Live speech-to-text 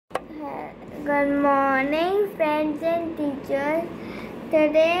Good morning, friends and teachers.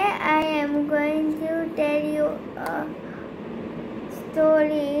 Today I am going to tell you a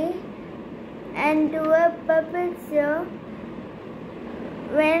story and do a puppet show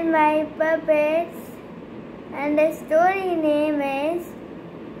when my puppets, and the story name is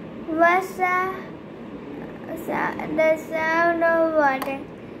Vasa, the sound of water.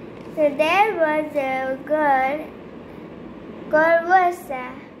 So there was a girl called Vasa.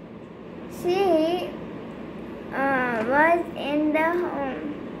 She was in the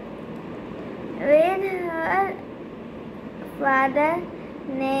home with her father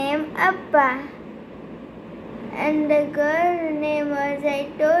named Appa, and the girl name was, I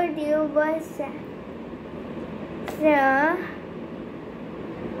told you, Vasa. So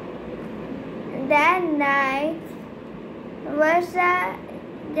that night Vasa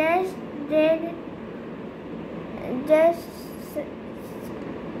just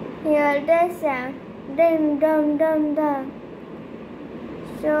hear the sound, dum dum dum dum.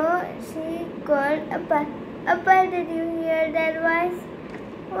 So she called Appa. Appa, did you hear that voice?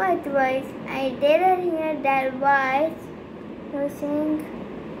 What voice? I didn't hear that voice. So saying,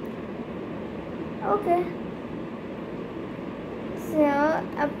 okay. So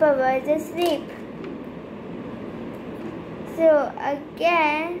Appa was asleep. So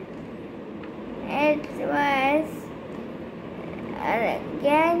again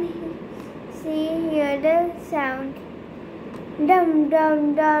she heard the sound, dum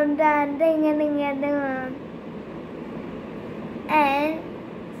dum dum dum, ding a ding a ding, and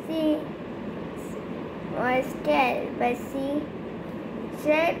she was scared, but she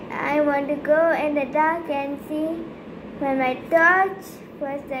said, I want to go in the dark and see when my torch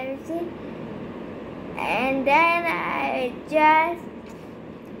was see, and then I just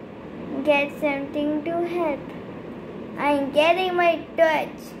get something to help. I'm getting my torch.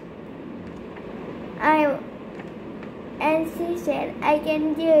 And she said, I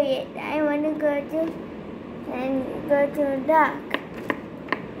can do it. I want to go to dark.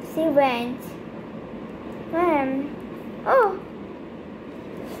 She went. Oh,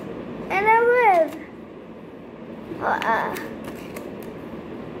 and I will.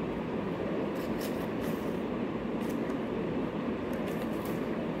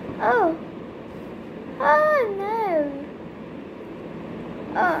 Oh no.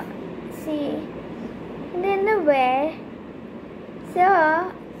 Oh, see, then where saw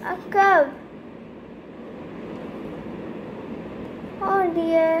a cub. Oh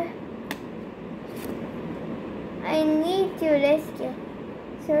dear, I need to rescue.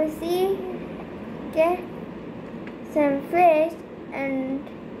 So she get some fish and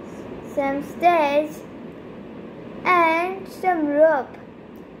some sticks and some rope.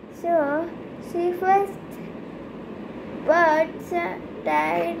 So she first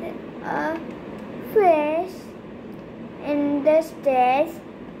tied a fish in the stairs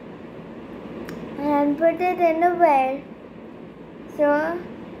and put it in the well. So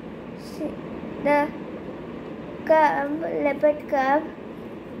the leopard cub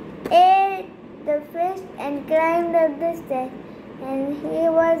ate the fish and climbed up the stairs, and he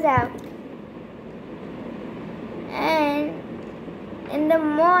was out. And in the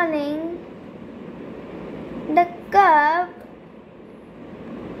morning,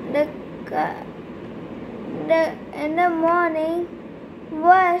 in the morning,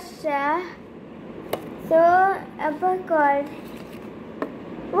 Vasa, so Appa called,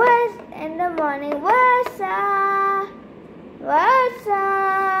 in the morning, Vasa, Vasa,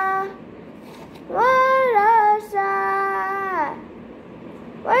 Vasa,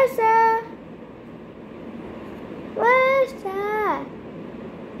 Vasa, Vasa.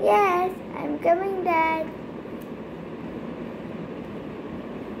 Yes, I'm coming, Dad.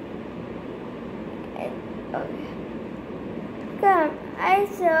 Okay. Come, I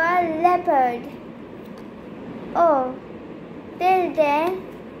saw a leopard. Oh, till then,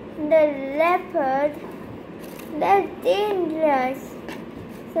 the leopard, that's dangerous.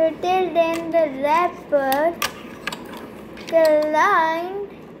 So till then, the leopard climbed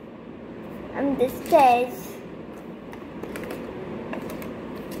on the stairs.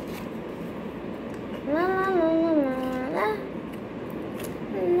 La la la la la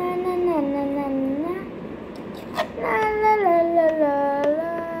la la la la la. La la la la la la.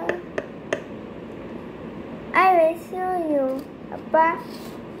 I will show you, Appa.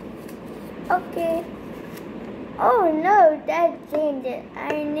 Okay. Oh no, that's danger.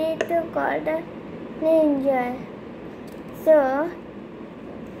 I need to call the ranger. So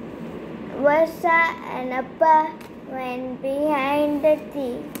Vasa and Appa went behind the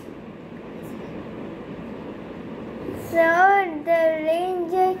tree. So the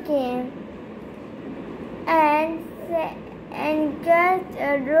ranger came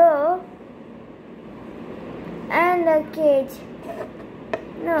a rope and a cage.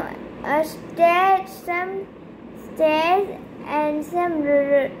 No, some stairs and some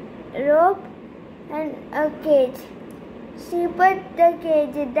rope and a cage. She put the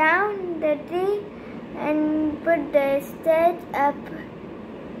cage down the tree and put the stairs up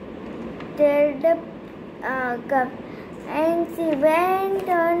till the cup. And she went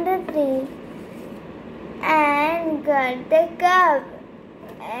on the tree and got the cup,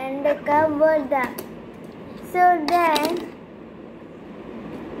 and the cup was down. So then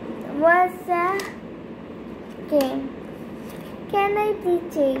Versa came. Can I please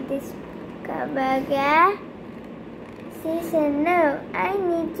take this cup again? She said, no, I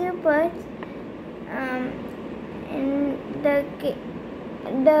need to put in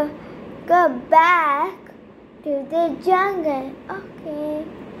the cup back to the jungle. Okay.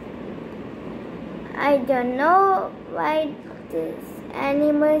 I don't know why these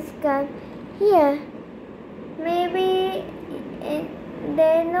animals come here. Maybe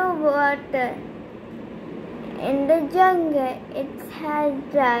there's no water. In the jungle, it has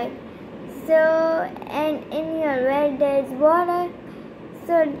dried. So, and in your well there's water.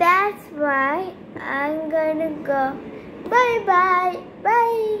 So that's why I'm gonna go. Bye bye.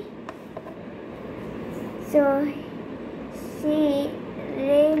 Bye. So she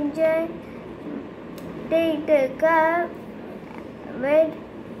ranger take the cup with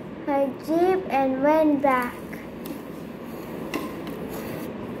her jeep and went back.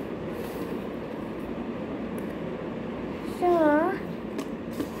 So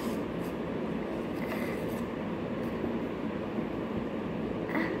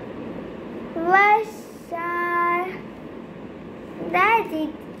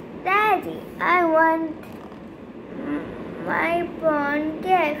Daddy, I want my pawn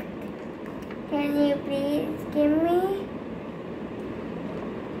gift. Can you please give me?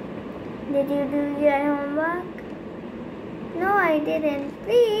 Did you do your homework? No, I didn't.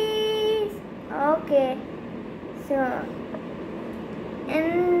 Please. Okay. So,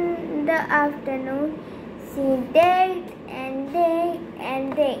 in the afternoon, she digged and digged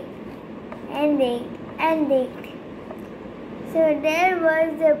and digged and digged and digged. So there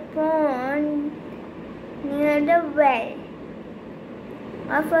was a pond near the well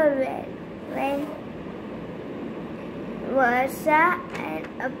of a well when Versa and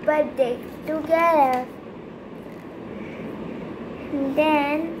Appa digged together.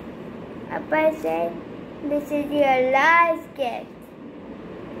 Then Appa said, "This is your last gift,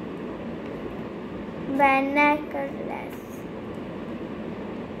 binoculars."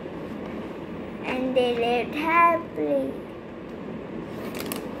 And they lived happily.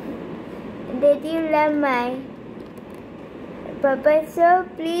 Did you love my Papa? So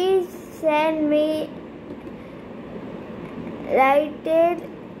please send me, write it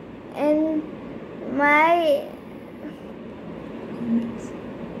in my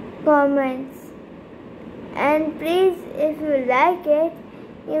comments. And please, if you like it,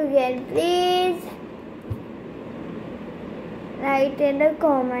 you can please write in the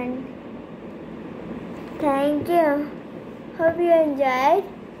comment. Thank you. Hope you enjoyed.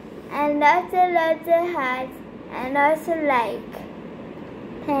 And lots of hearts and also like.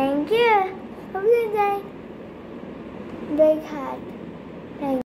 Thank you. Hope you enjoyed. Big heart.